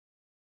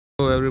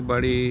Hello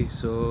everybody,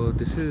 so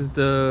this is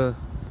the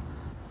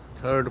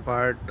third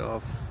part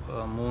of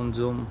Moon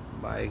Zoom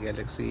by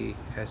Galaxy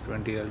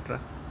S20 Ultra.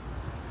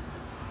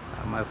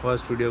 My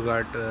first video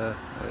got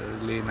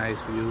really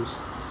nice views,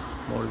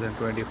 more than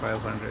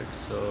 2500,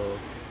 so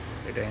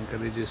it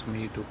encourages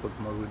me to put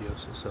more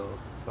videos. So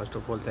first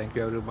of all, thank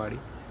you everybody.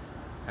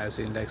 I've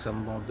seen like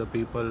some of the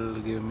people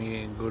give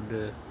me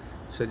good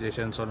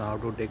suggestions on how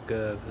to take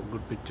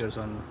good pictures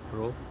on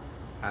Pro.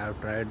 I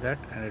have tried that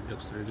and it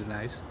looks really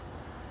nice.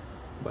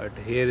 But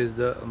here is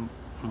the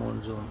Moon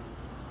Zoom.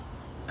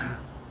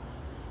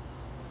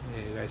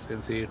 You guys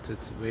can see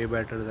it's way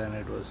better than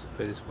it was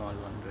very small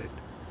one, right?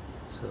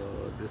 So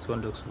this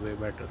one looks way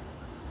better,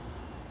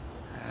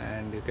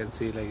 and you can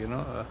see, like,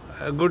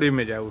 a good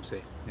image, I would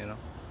say.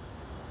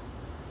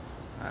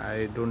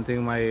 I don't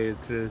think my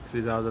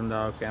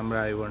 $3,000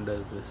 camera even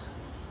does this.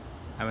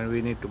 I mean,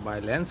 we need to buy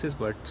lenses,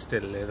 but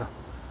still, this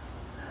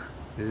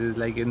is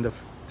like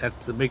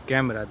that's a big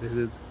camera. This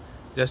is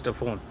just a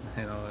phone.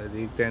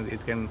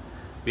 It can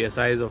be a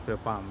size of your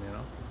palm.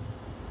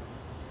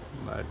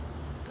 But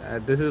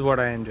this is what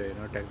I enjoy.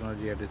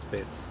 Technology at its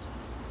best.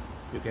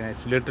 You can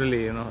actually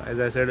literally, as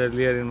I said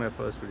earlier in my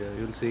first video,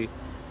 you'll see,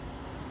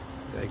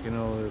 like,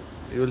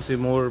 you will see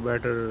more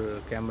better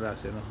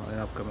cameras, in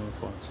upcoming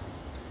phones.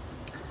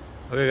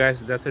 Okay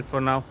guys, that's it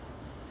for now.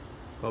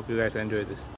 Hope you guys enjoy this.